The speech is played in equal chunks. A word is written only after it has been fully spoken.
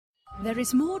There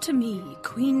is more to me,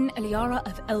 Queen Eliara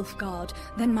of Elfgard,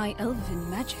 than my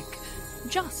elven magic.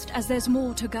 Just as there's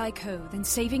more to Geico than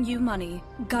saving you money,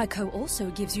 Geico also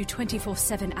gives you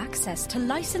 24/7 access to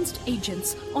licensed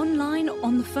agents online,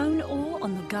 on the phone, or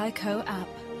on the Geico app.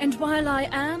 And while I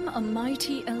am a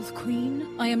mighty elf queen,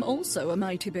 I am also a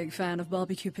mighty big fan of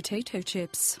barbecue potato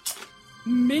chips.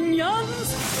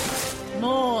 Minions!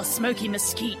 More smoky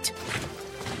mesquite.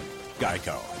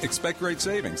 Geico. Expect great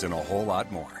savings and a whole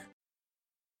lot more.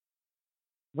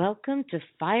 Welcome to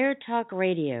Fire Talk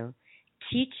Radio,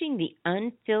 teaching the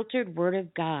unfiltered Word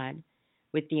of God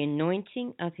with the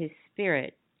anointing of His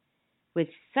Spirit, with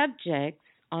subjects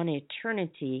on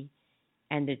eternity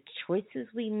and the choices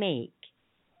we make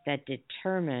that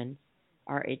determine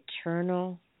our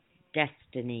eternal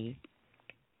destiny.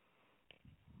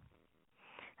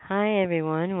 Hi,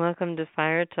 everyone. Welcome to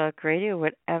Fire Talk Radio,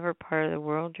 whatever part of the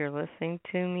world you're listening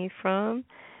to me from.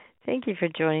 Thank you for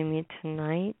joining me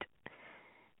tonight.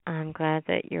 I'm glad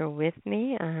that you're with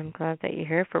me. I'm glad that you're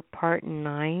here for part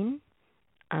 9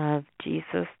 of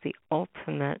Jesus, the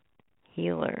Ultimate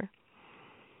Healer.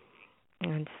 I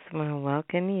just want to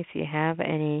welcome you. If you have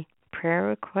any prayer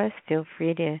requests, feel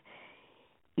free to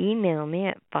email me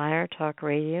at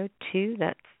firetalkradio2,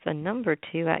 that's the number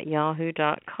 2, at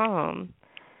yahoo.com.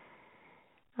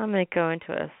 I'm going to go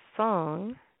into a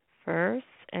song first,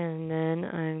 and then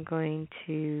I'm going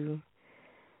to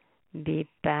be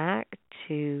back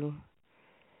to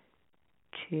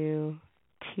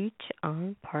teach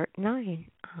on part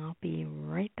 9. I'll be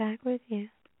right back with you.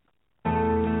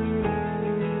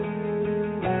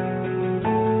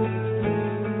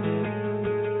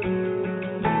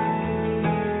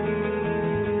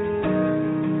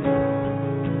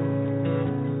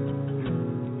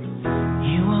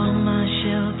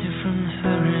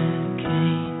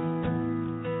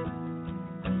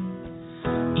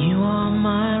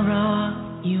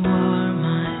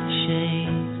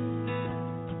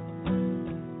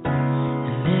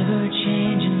 Never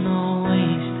changing,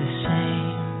 always the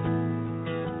same.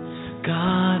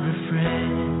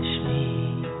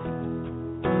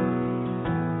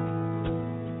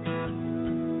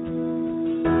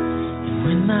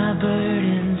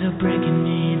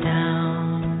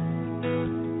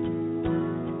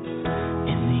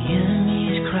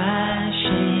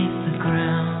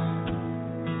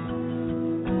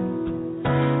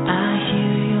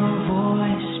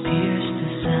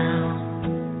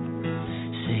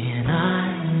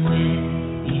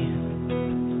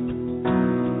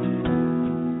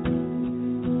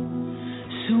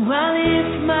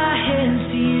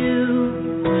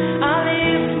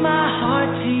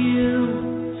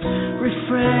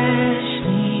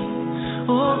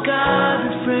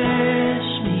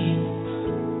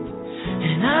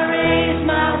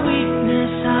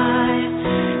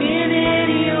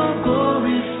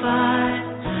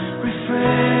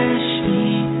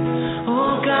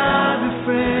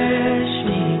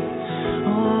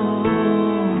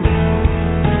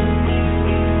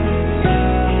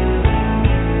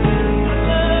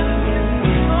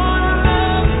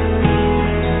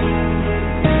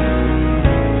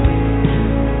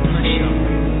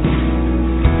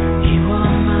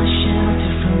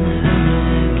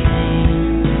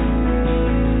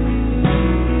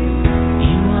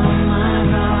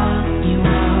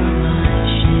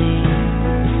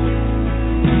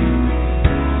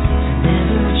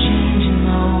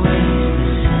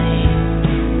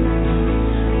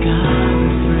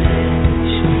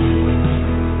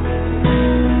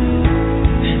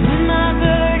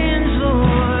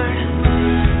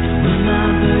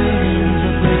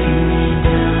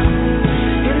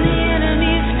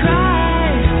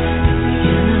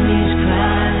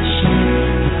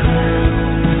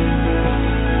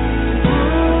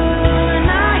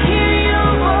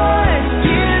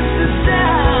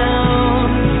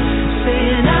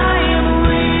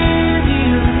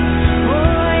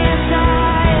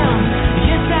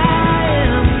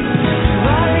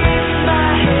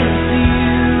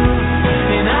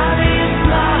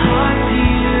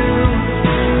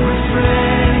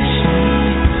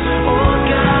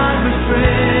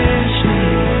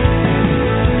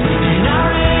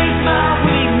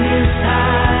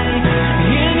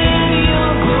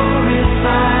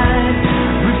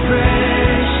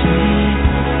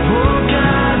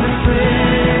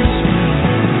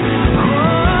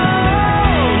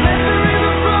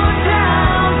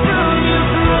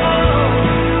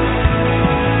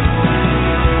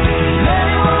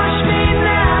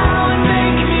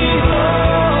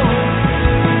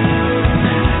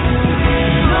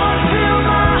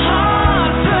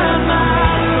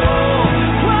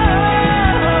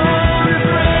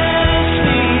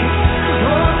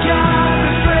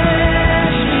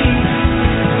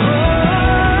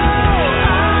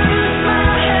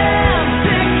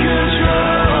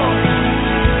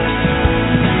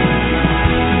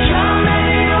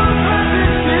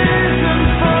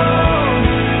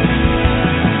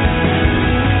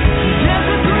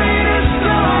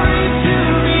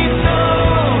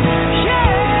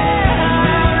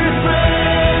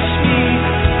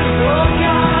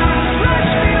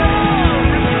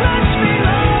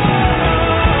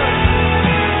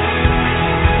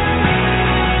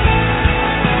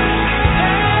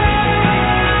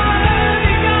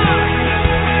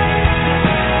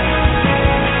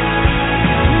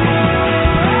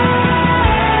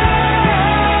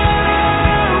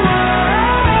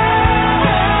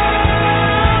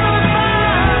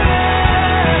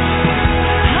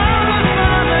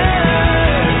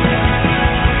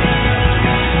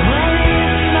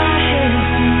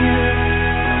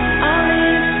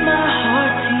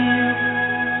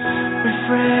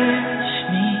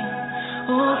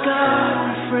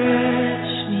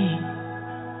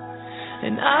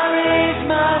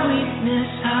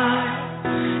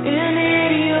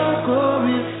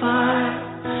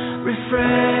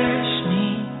 refresh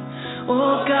me.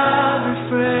 Oh God,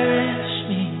 refresh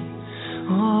me.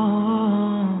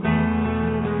 Oh.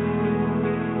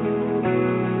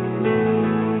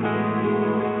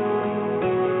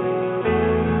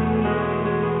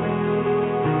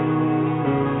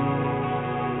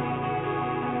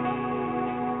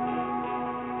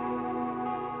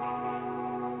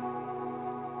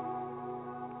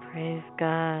 Praise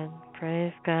God.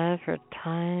 Praise God for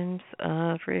times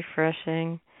of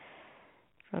refreshing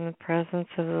from the presence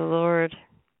of the Lord.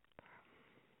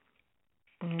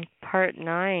 In part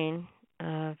 9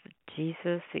 of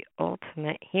Jesus, the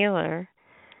Ultimate Healer,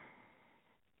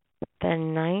 the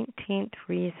 19th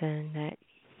reason that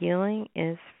healing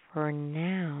is for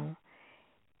now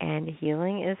and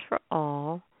healing is for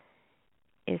all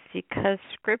is because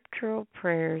scriptural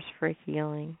prayers for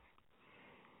healing.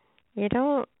 You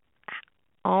don't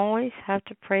always have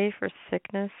to pray for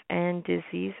sickness and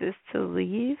diseases to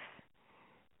leave,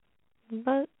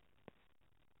 but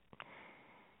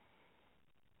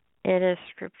it is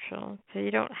scriptural. So you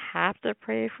don't have to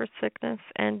pray for sickness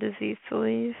and disease to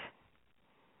leave,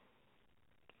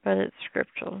 but it's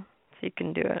scriptural, so you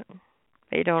can do it.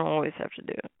 But you don't always have to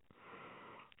do it.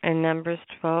 And Numbers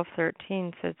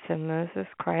 12:13 said, so Moses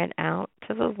cried out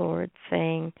to the Lord,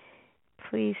 saying,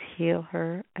 please heal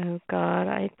her, O God,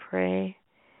 I pray.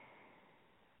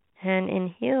 And in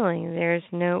healing, there's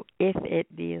no if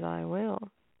it be thy will.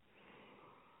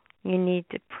 You need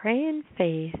to pray in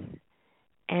faith,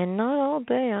 and not all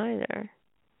day either.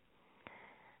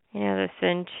 You know, the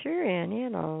centurion, he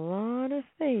had a lot of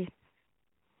faith.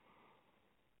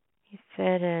 He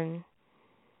said,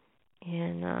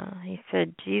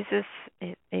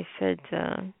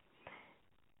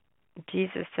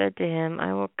 Jesus said to him,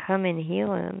 I will come and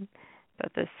heal him.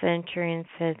 But the centurion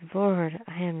said, Lord,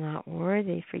 I am not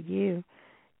worthy for you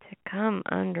to come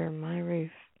under my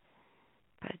roof.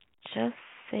 But just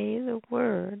say the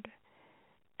word,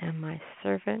 and my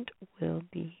servant will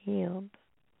be healed.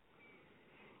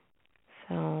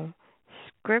 So,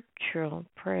 scriptural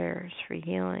prayers for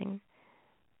healing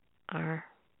are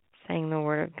saying the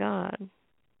word of God,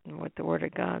 and what the word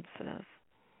of God says.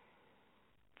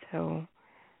 So,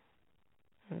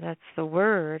 that's the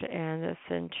word, and the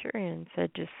centurion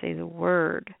said, just say the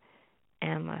word,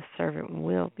 and my servant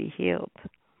will be healed.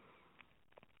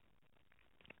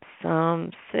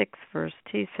 Psalm 6, verse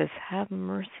 2 says, have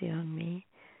mercy on me,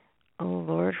 O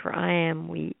Lord, for I am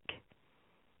weak.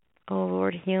 O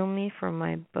Lord, heal me, for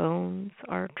my bones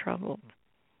are troubled.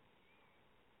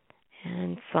 And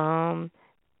in Psalm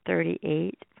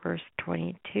 38, verse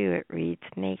 22, it reads,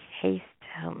 make haste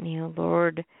to help me, O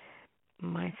Lord,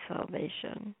 my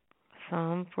salvation.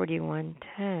 Psalm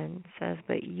 41:10 says,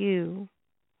 but you,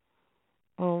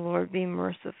 O Lord, be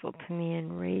merciful to me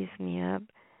and raise me up,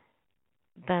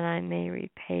 that I may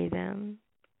repay them.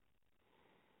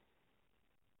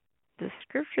 The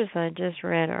scriptures I just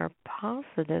read are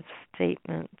positive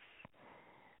statements,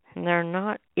 and they're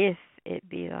not if it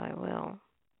be thy will.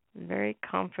 Very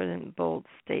confident, bold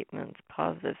statements,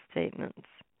 positive statements.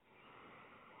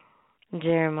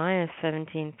 Jeremiah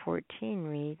 17:14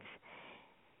 reads,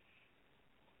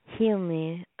 heal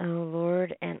me, O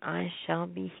Lord, and I shall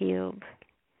be healed.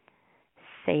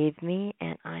 Save me,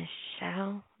 and I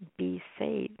shall be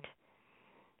saved.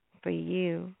 For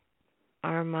you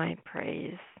are my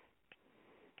praise.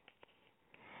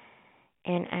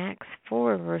 In Acts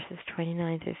 4, verses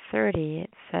 29 through 30,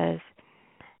 it says,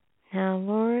 now,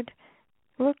 Lord,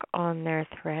 look on their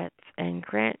threats and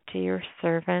grant to your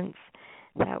servants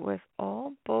that with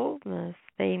all boldness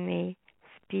they may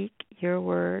speak your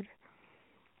word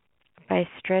by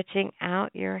stretching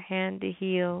out your hand to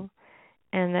heal,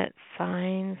 and that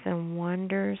signs and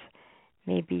wonders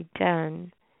may be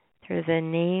done through the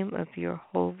name of your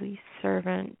holy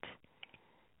servant,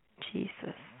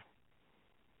 Jesus.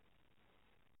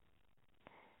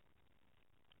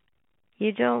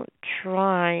 You don't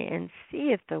try and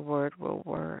see if the word will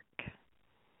work.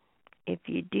 If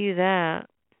you do that,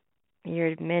 you're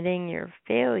admitting your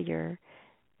failure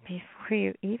before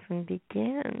you even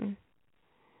begin.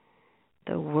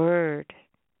 The word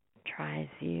tries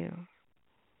you.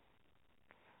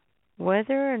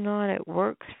 Whether or not it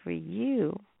works for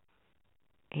you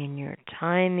in your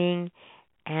timing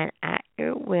and at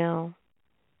your will,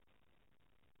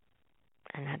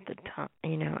 and at the time,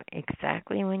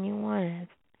 exactly when you want it,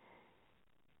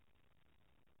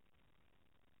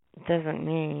 doesn't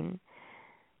mean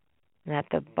that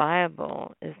the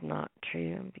Bible is not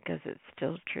true, because it's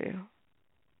still true.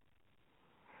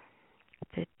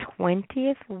 The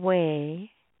 20th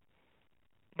way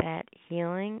that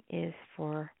healing is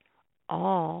for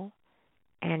all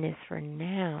and is for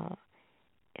now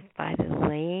is by the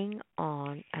laying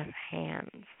on of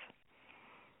hands.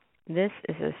 This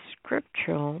is a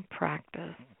scriptural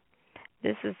practice.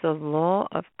 This is the law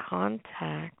of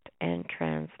contact and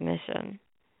transmission.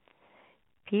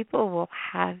 People will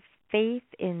have faith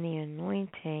in the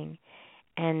anointing,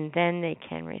 and then they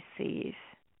can receive.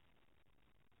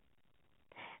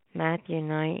 Matthew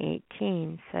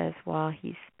 9:18 says, while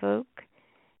he spoke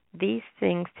these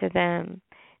things to them,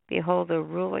 behold, a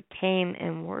ruler came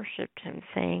and worshipped him,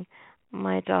 saying,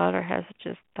 my daughter has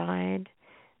just died,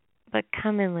 but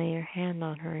come and lay your hand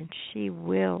on her, and she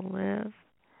will live.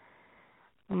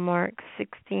 Mark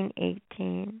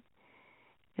 16:18.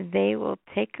 They will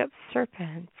take up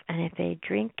serpents, and if they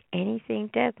drink anything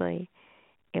deadly,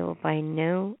 it will by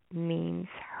no means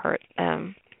hurt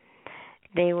them.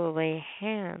 They will lay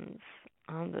hands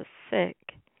on the sick,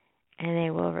 and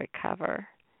they will recover.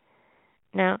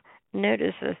 Now,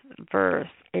 notice this verse.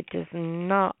 It does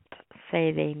not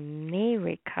say they may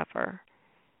recover.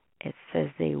 It says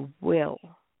they will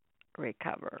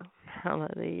recover.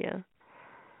 Hallelujah.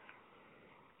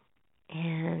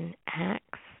 In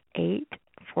Acts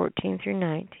 8:14 through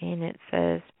 19, it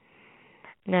says,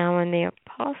 now when the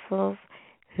apostles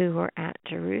who were at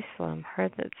Jerusalem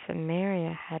heard that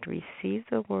Samaria had received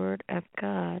the word of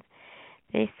God,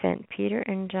 they sent Peter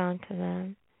and John to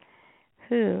them,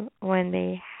 who, when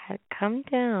they had come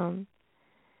down,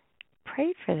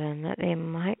 prayed for them that they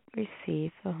might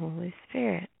receive the Holy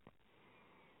Spirit.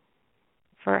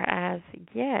 For as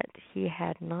yet he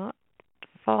had not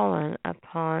fallen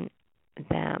upon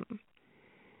them.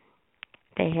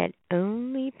 They had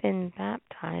only been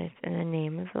baptized in the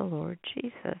name of the Lord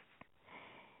Jesus.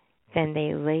 Then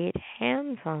they laid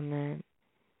hands on them,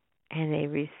 and they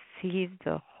received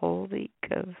the Holy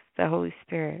Ghost, the Holy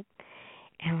Spirit.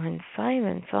 And when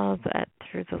Simon saw that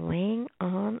through the laying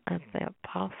on of the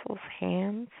apostles'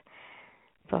 hands,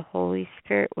 the Holy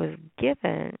Spirit was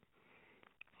given,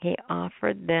 he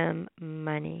offered them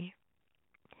money,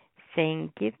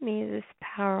 saying, give me this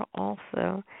power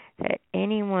also, that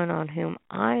anyone on whom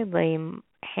I lay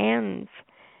hands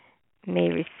may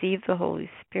receive the Holy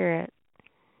Spirit.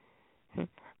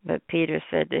 But Peter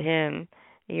said to him,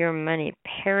 your money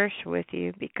perish with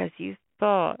you, because you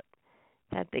thought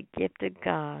that the gift of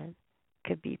God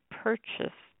could be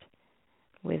purchased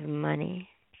with money.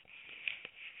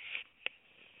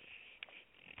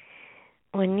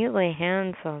 When you lay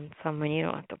hands on someone, you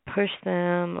don't have to push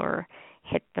them or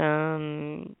hit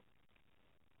them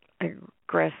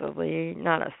aggressively,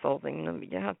 not assaulting them. You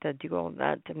don't have to do all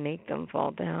that to make them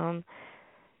fall down.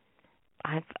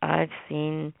 I've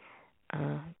seen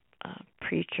a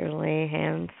preacher lay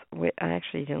hands. I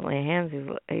actually didn't lay hands.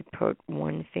 They put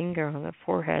one finger on the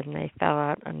forehead and they fell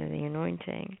out under the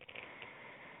anointing.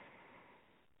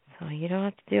 So you don't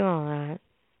have to do all that.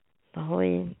 The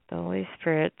Holy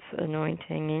Spirit's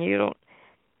anointing, and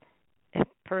a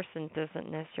person doesn't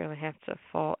necessarily have to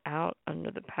fall out under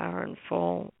the power and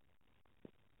fall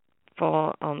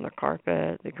on the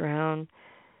carpet, the ground.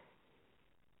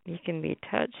 You can be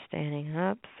touched standing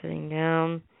up, sitting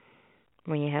down,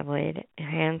 when you have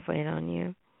hands laid on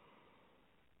you.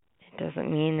 It doesn't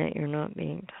mean that you're not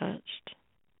being touched.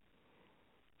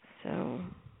 So,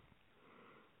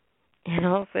 and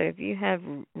also if you have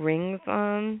rings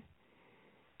on,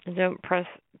 don't press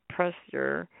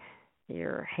your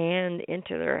hand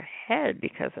into their head,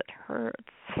 because it hurts.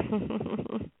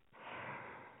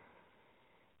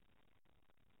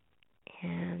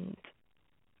 And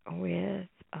with,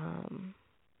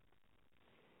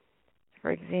 for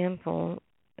example,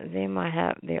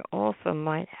 they also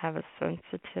might have a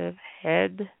sensitive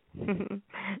head,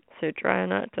 so try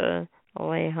not to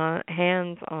lay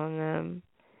hands on them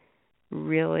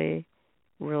really,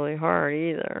 really hard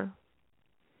either,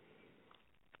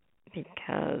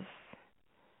 because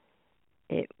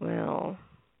it will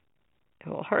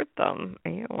hurt them,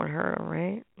 and you don't want to hurt them,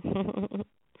 right?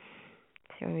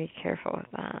 So be careful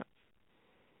with that.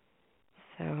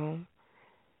 So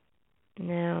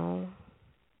now,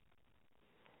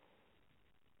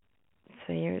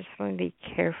 you just want to be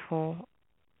careful,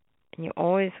 and you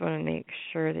always want to make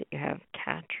sure that you have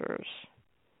catchers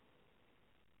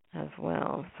as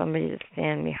well, somebody to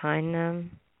stand behind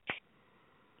them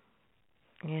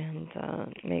and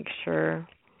make sure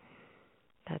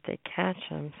that they catch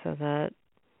them, so that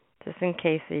just in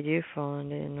case they do fall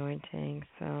into the anointing,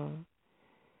 so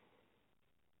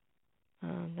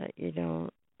that you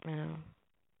don't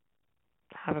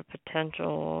have a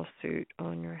potential lawsuit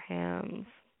on your hands.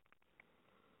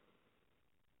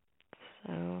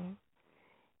 So,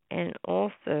 and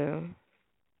also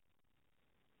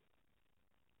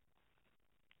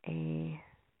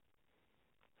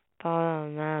thought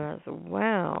on that as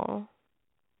well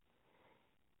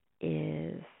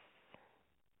is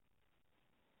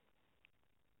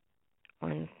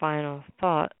one final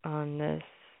thought on this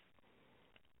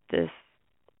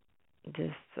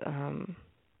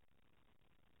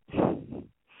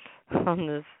on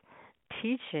this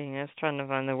teaching. I was trying to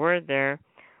find the word there.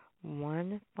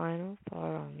 One final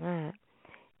thought on that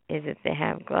is if they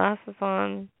have glasses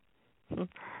on,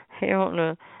 they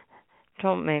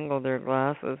don't mangle their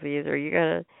glasses either. You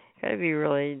gotta be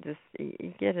really just,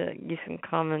 you gotta use some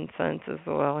common sense as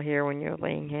well here when you're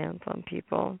laying hands on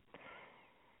people.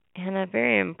 And a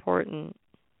very important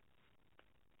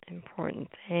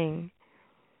thing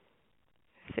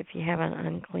is if you have an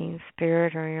unclean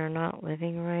spirit or you're not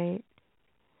living right,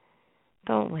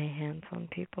 don't lay hands on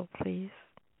people, please,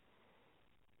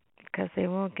 because they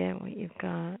won't get what you've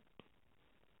got.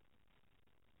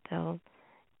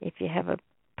 If you have a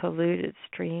polluted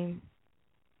stream,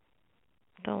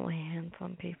 don't lay hands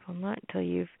on people, not until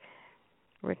you've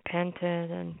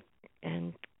repented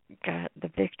and got the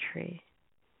victory,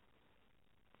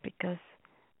 because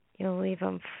you'll leave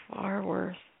them far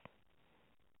worse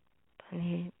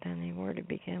than they were to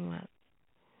begin with.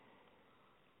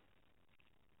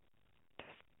 Just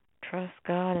trust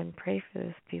God and pray for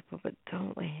those people, but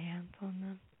don't lay hands on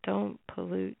them. Don't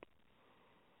pollute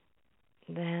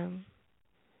them.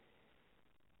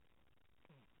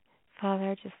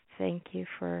 Father, I just thank you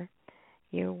for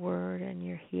your word and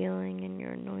your healing and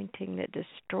your anointing that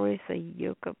destroys the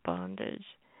yoke of bondage.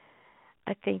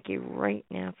 I thank you right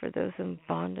now for those in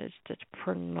bondage to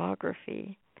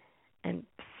pornography and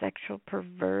sexual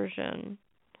perversion,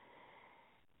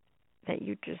 that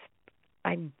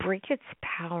I break its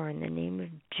power in the name of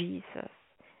Jesus.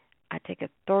 I take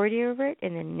authority over it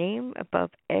in the name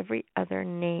above every other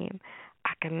name.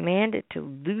 I command it to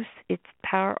loose its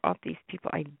power off these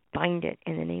people. I bind it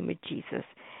in the name of Jesus.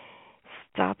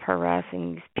 Stop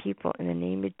harassing these people in the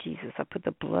name of Jesus. I put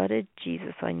the blood of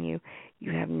Jesus on you.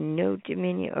 You have no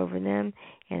dominion over them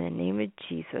in the name of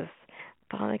Jesus.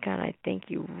 Father God, I thank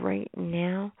you right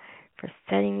now for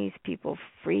setting these people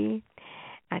free.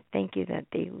 I thank you that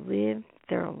they live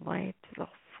their life to the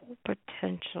full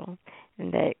potential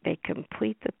and that they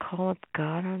complete the call of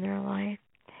God on their life.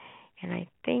 And I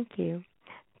thank you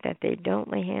that they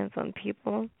don't lay hands on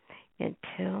people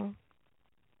until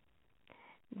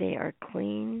they are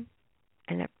clean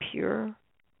and a pure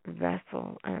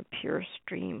vessel and a pure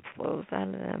stream flows out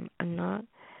of them and not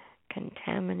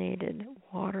contaminated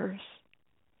waters.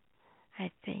 I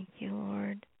thank you,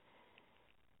 Lord,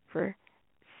 for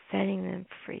setting them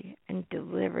free and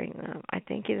delivering them. I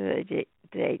thank you that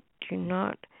they do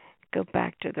not go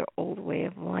back to their old way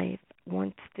of life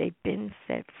once they've been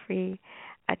set free.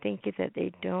 I thank you that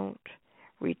they don't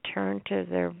return to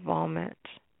their vomit,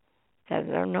 that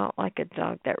they're not like a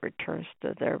dog that returns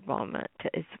to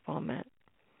its vomit,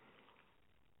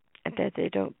 and that they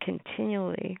don't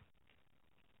continually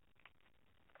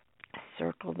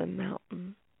circle the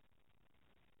mountain,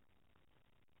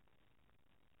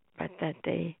 but that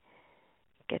they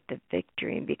get the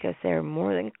victory because they're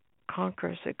more than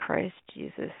conquerors of Christ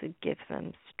Jesus, who gives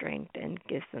them strength and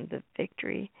gives them the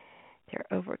victory. They're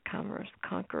overcomers,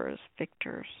 conquerors,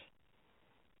 victors.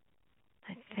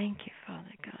 I thank you,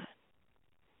 Father God.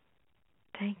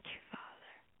 Thank you,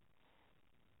 Father.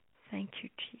 Thank you,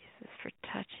 Jesus, for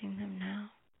touching them now,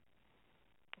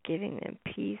 giving them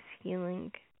peace,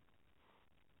 healing,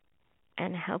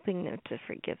 and helping them to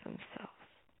forgive themselves.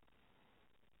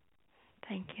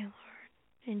 Thank you, Lord.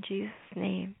 In Jesus'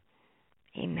 name,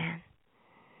 amen.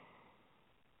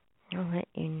 I'll let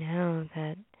you know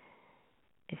that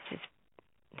it's just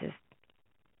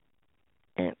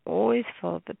and always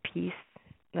follow the peace.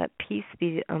 Let peace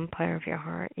be the umpire of your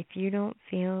heart. If you don't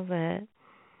feel that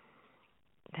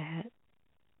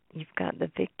you've got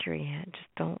the victory yet,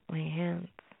 just don't lay hands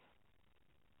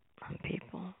on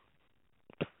people.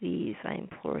 Please, I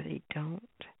implore thee, don't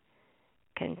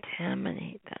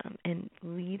contaminate them and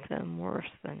leave them worse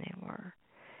than they were.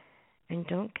 And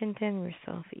don't condemn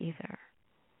yourself either.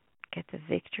 Get the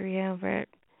victory over it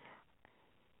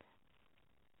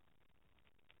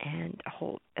and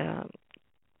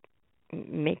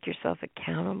make yourself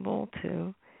accountable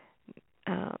to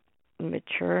a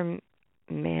mature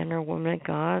man or woman of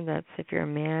God. That's if you're a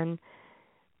man,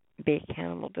 be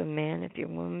accountable to a man. If you're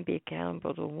a woman, be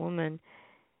accountable to a woman.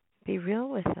 Be real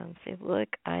with them. Say, look,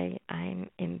 I'm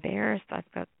embarrassed.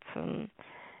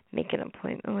 Make an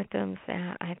appointment with them. Say,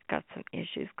 I've got some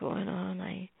issues going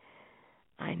on.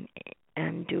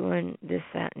 I'm doing this,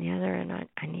 that, and the other, and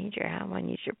I need your help. I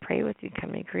need you to pray with you,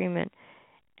 come in agreement,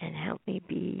 and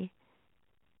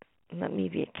let me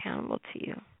be accountable to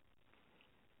you.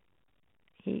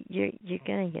 you're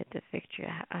gonna get the victory.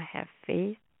 I have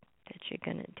faith that you're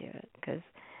gonna do it, because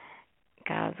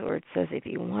God's word says if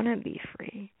you want to be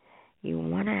free, you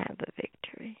want to have the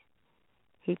victory.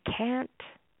 He can't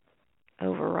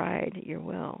override your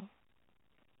will,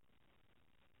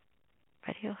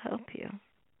 but He'll help you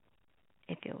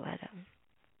if you let Him.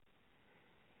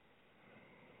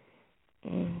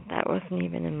 That wasn't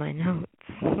even in my notes.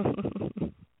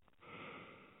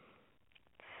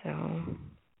 So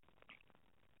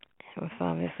it was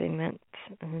obviously meant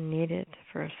and needed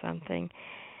for something.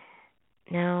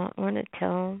 Now, I want to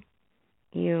tell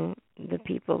you, the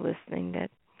people listening,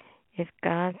 that if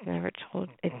nobody's ever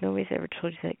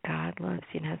told you that God loves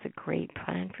you and has a great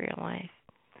plan for your life,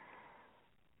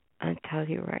 I'll tell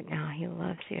you right now, He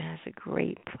loves you and has a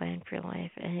great plan for your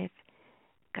life. And if,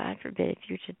 God forbid, if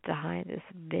you should die this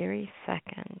very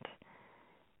second,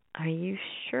 are you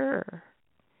sure,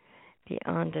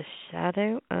 beyond a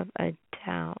shadow of a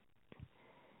doubt,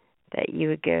 that you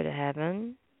would go to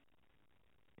heaven?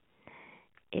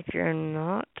 If you're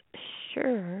not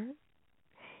sure,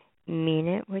 mean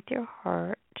it with your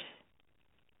heart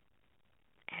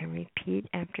and repeat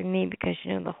after me, because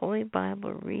the Holy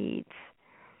Bible reads,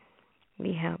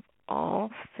 we have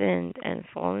all sinned and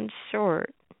fallen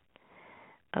short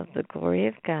of the glory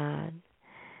of God,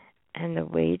 and the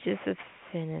wages of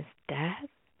sin is death,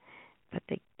 but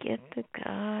the gift of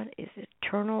God is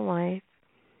eternal life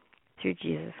through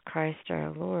Jesus Christ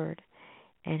our Lord.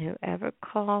 And whoever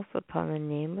calls upon the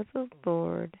name of the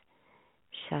Lord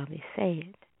shall be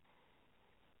saved.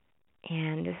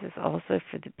 And this is also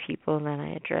for the people that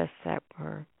I addressed that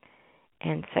were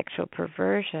in sexual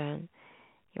perversion.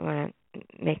 You want to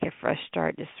make a fresh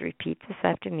start. Just repeat this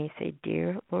after me. Say,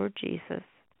 Dear Lord Jesus,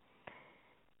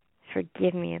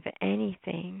 forgive me of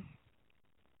anything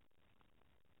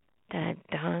that I've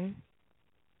done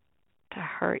to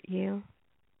hurt you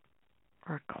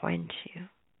or quench you.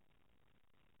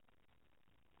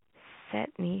 Set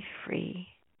me free.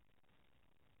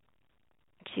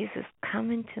 Jesus, come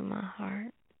into my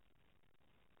heart.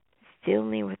 Fill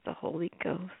me with the Holy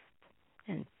Ghost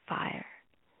and fire.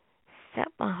 Set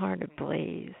my heart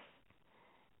ablaze,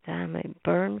 that I may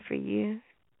burn for you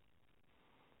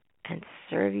and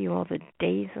serve you all the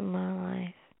days of my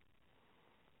life.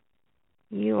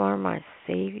 You are my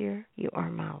Savior. You are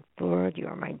my Lord. You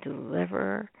are my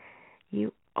deliverer.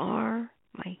 You are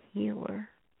my healer.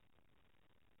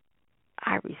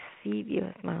 I receive you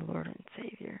as my Lord and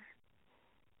Savior.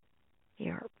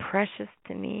 You are precious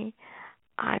to me.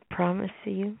 I promise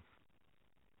you,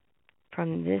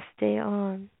 from this day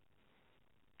on,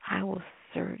 I will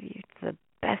serve you to the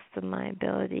best of my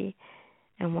ability.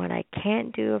 And what I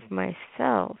can't do of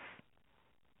myself,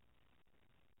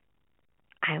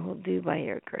 I will do by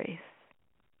your grace.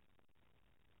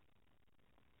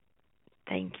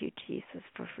 Thank you, Jesus,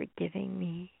 for forgiving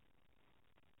me,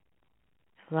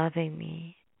 loving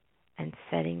me, and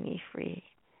setting me free.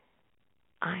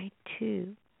 I,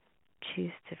 too,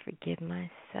 choose to forgive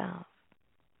myself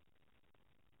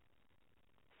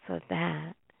so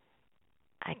that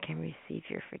I can receive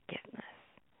your forgiveness.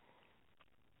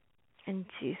 In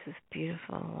Jesus'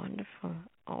 beautiful, wonderful,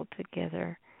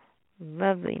 altogether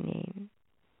lovely name.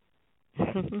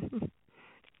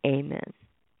 Amen.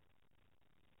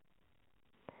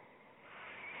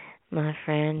 My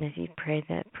friend, if you prayed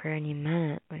that prayer and you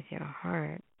meant it with your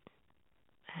heart,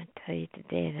 I tell you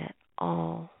today that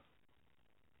all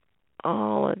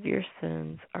of your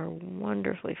sins are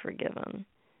wonderfully forgiven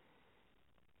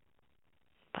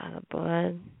by the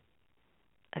blood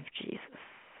of Jesus.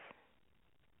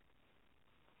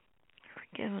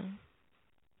 Forgiven.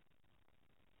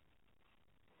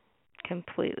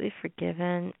 Completely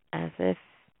forgiven, as if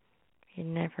you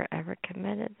never ever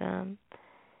committed them.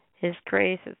 His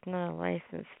grace is not a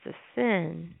license to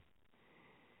sin,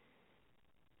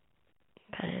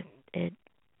 but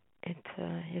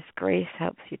His grace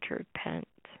helps you to repent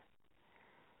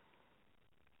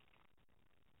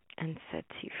and sets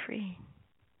you free.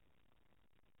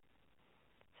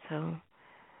 So,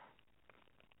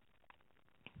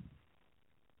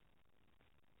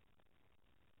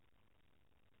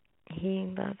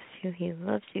 He loves you, He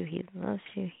loves you, He loves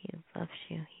you, He loves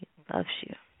you, He loves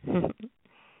you.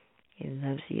 He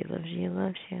loves you, loves you,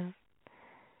 loves you.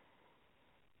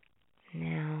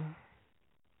 Now,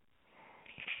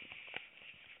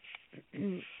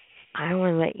 I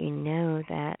want to let you know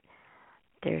that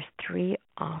there's 3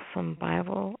 awesome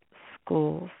Bible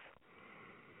schools.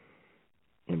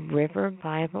 The River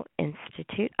Bible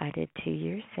Institute, I did 2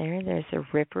 years there. There's a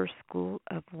River School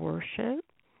of Worship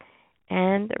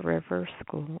and the River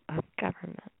School of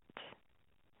Government.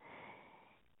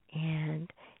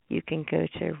 And you can go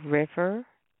to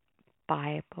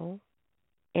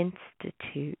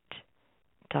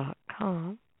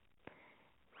riverbibleInstitute.com,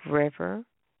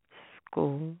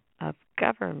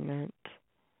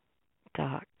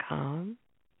 riverschoolofgovernment.com,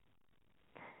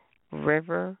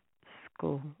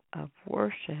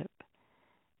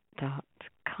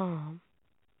 riverschoolofworship.com,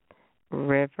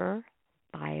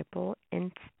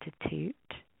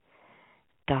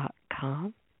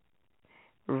 riverbibleInstitute.com,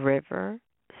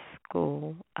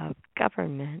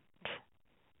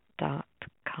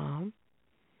 riverschoolofgovernment.com,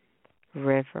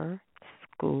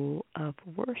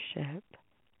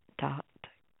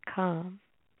 riverschoolofworship.com.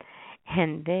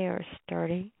 And they are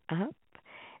starting up.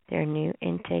 Their new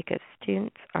intake of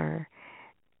students are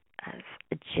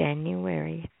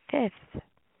January 5th.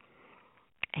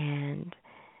 And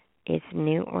it's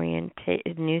new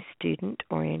student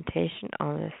orientation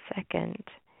on the 2nd.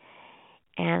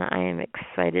 And I am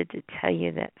excited to tell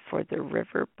you that for the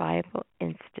River Bible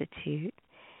Institute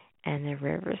and the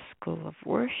River School of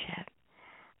Worship,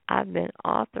 I've been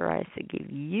authorized to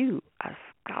give you a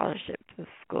scholarship to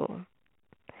school.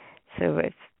 So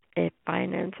if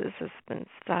finances has been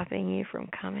stopping you from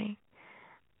coming,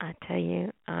 I tell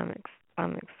you, I'm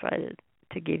excited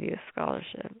to give you a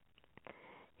scholarship.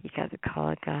 You got the call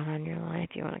of God on your life.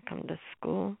 You want to come to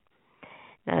school.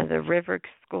 Now, the River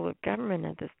School of Government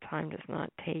at this time is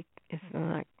not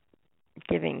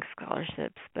giving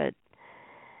scholarships, but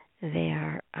they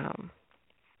are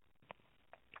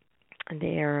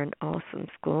an awesome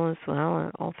school as well,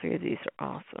 and all three of these are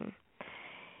awesome.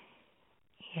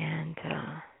 And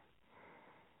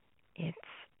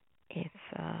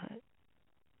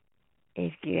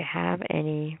if you have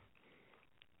any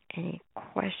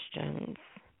questions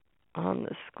on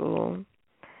the school,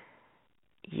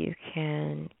 you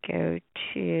can go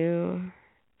to,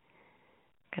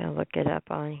 I'm going to look it up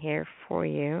on here for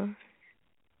you.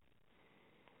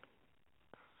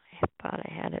 I thought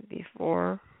I had it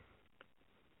before.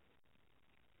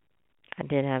 I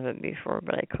did have it before,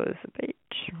 but I closed the page.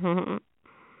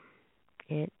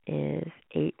 It is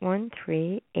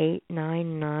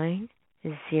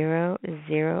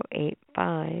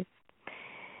 813-899-0085.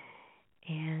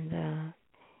 And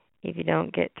if you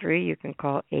don't get through, you can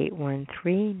call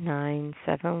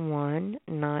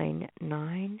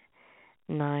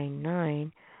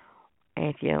 813-971-9999. And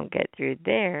if you don't get through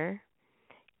there,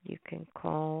 you can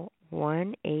call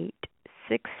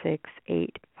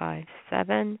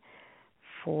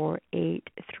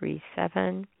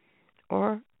 1-866-857-4837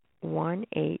 or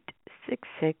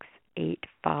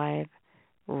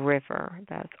 1-866-85-RIVER.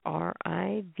 That's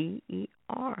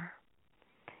RIVER.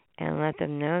 And let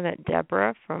them know that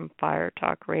Deborah from Fire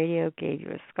Talk Radio gave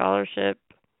you a scholarship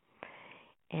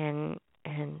and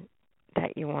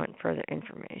that you want further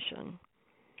information.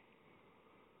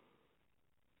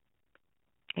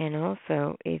 And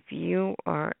also, if you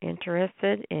are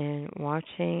interested in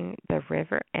watching the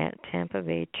River at Tampa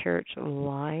Bay Church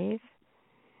live,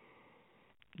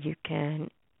 you can.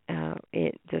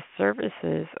 The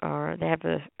services are, they have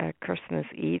a Christmas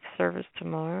Eve service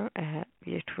tomorrow at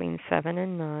between 7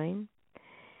 and 9.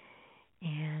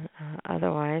 And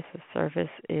otherwise, the service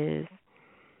is,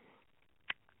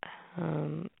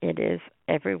 it is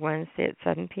every Wednesday at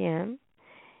 7 p.m.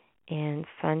 And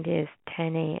Sunday is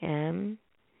 10 a.m.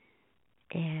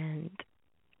 and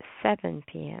 7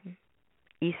 p.m.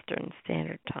 Eastern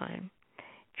Standard Time.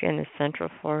 If you're in the Central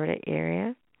Florida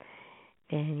area,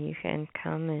 then you can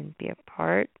come and be a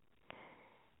part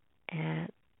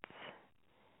at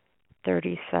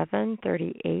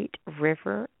 3738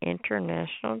 River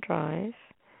International Drive,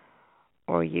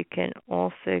 or you can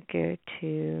also go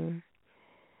to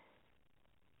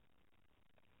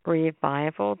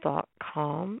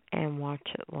revival.com and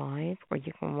watch it live, or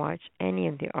you can watch any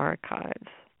of the archives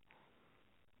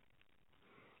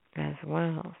as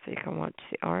well, so you can watch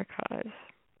the archives.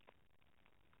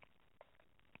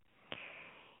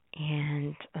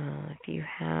 And if you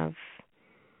have,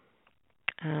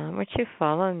 would you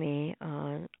follow me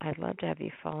on, I'd love to have you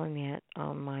follow me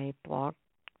on my Blog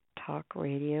Talk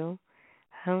Radio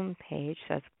homepage.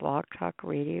 That's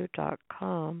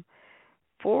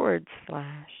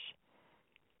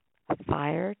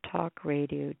blogtalkradio.com/Fire Talk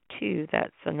Radio 2.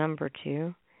 That's the number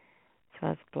 2. So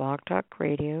that's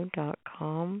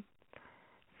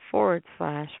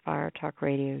blogtalkradio.com/Fire Talk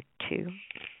Radio 2.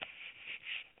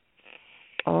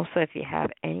 Also, if you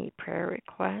have any prayer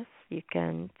requests, you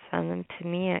can send them to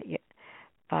me at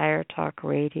Fire Talk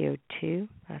Radio 2,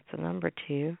 that's the number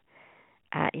 2,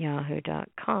 at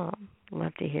yahoo.com.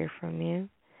 Love to hear from you.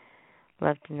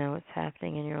 Love to know what's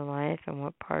happening in your life and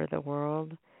what part of the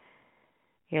world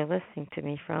you're listening to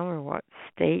me from or what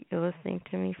state you're listening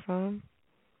to me from.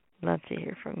 Love to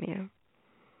hear from you.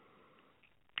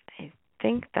 I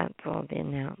think that's all the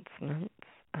announcements.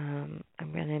 I'm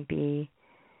going to be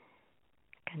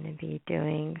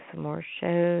doing some more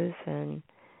shows and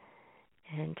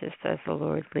just as the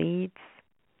Lord leads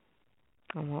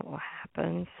on what will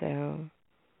happen. So,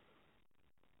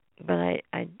 but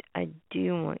I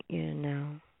do want you to know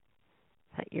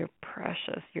that you're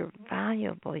precious, you're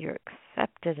valuable, you're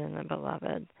accepted in the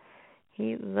Beloved.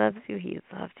 He loves you, He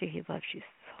loves you, He loves you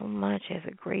so much. He has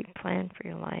a great plan for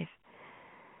your life.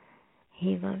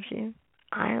 He loves you.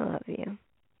 I love you.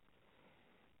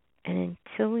 And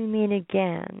until we meet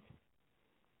again,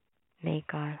 may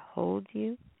God hold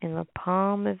you in the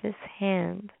palm of His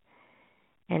hand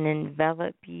and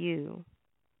envelop you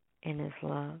in His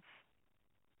love.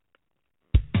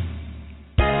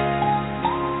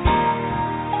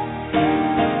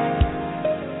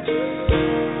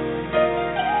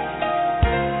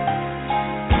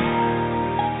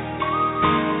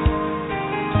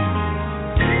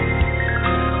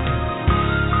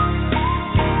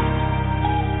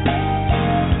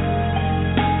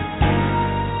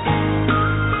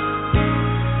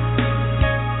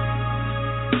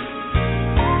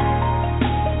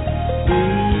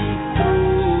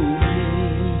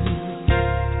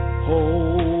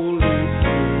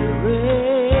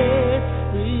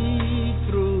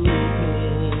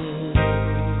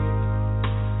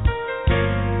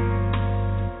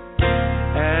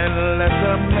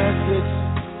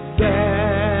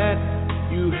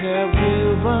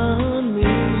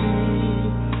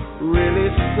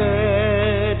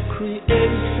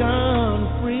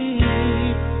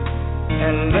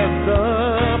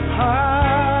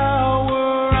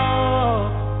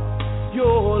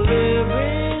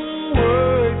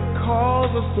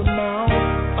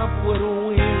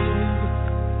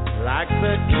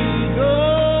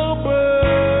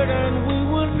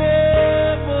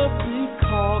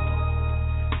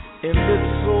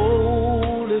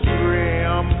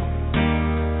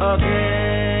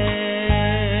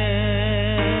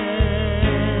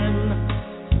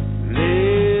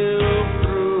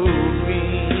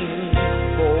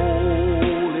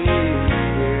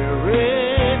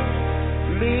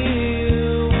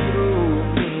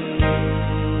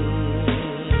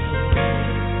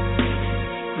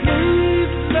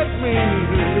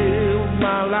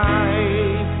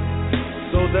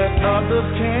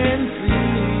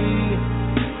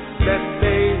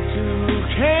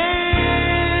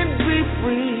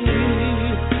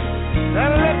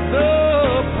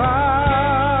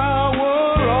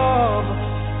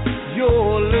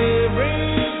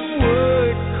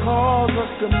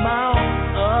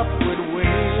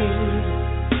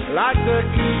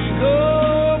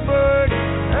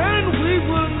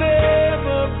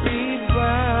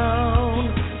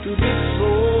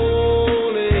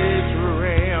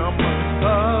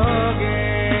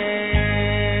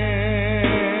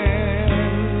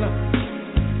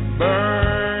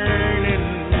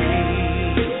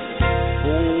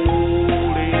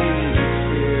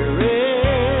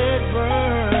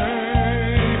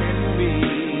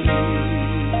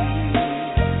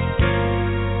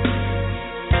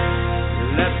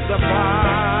 Let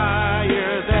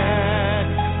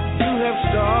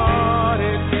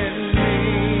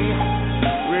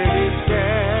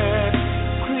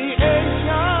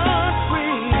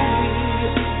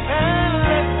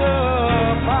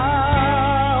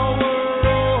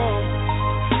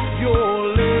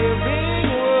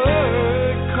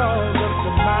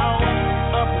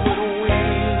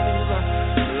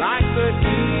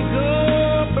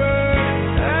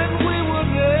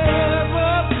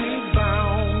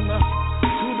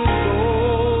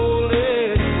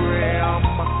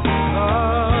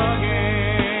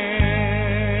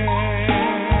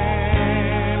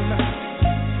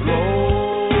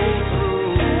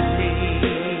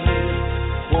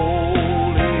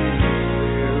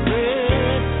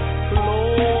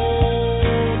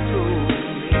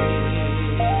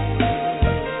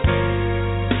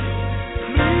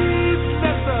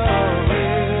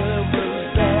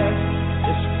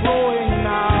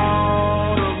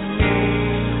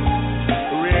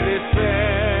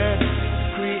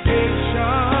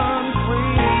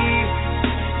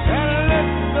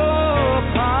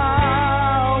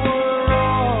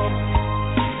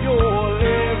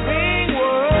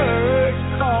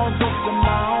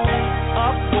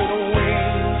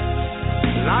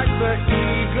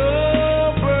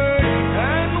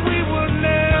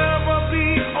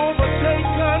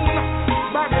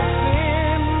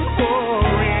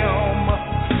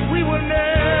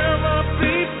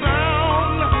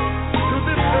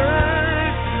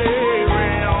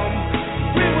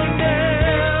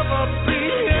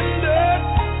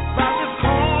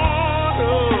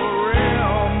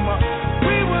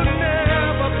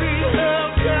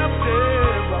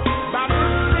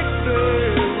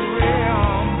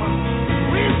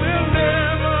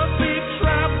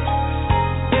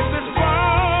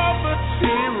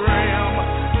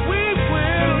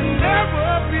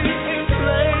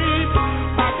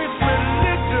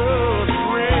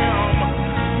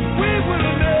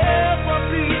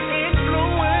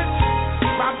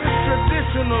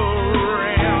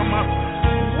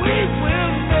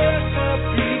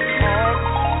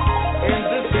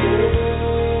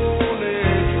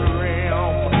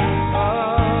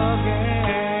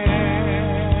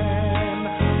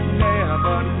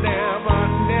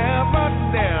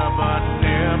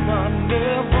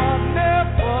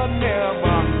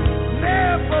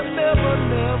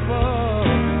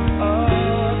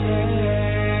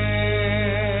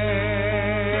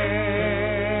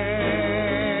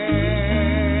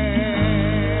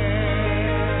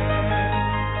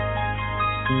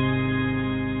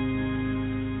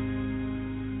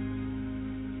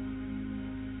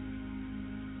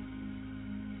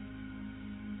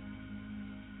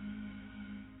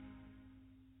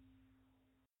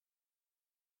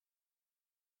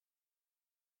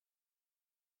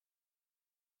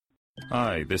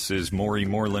Hi, this is Maury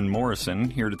Moreland Morrison,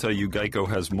 here to tell you Geico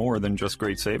has more than just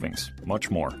great savings.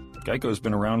 Much more. Geico's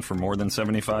been around for more than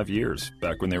 75 years,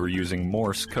 back when they were using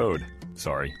Morse code.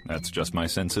 Sorry, that's just my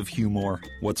sense of humor.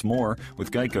 What's more,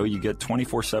 with Geico you get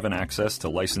 24/7 access to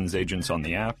licensed agents on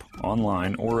the app,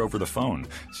 online, or over the phone,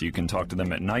 so you can talk to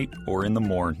them at night or in the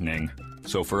morning.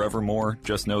 So forevermore,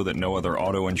 just know that no other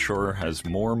auto insurer has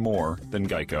more than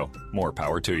Geico. More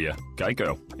power to you.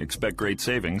 Geico. Expect great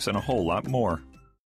savings and a whole lot more.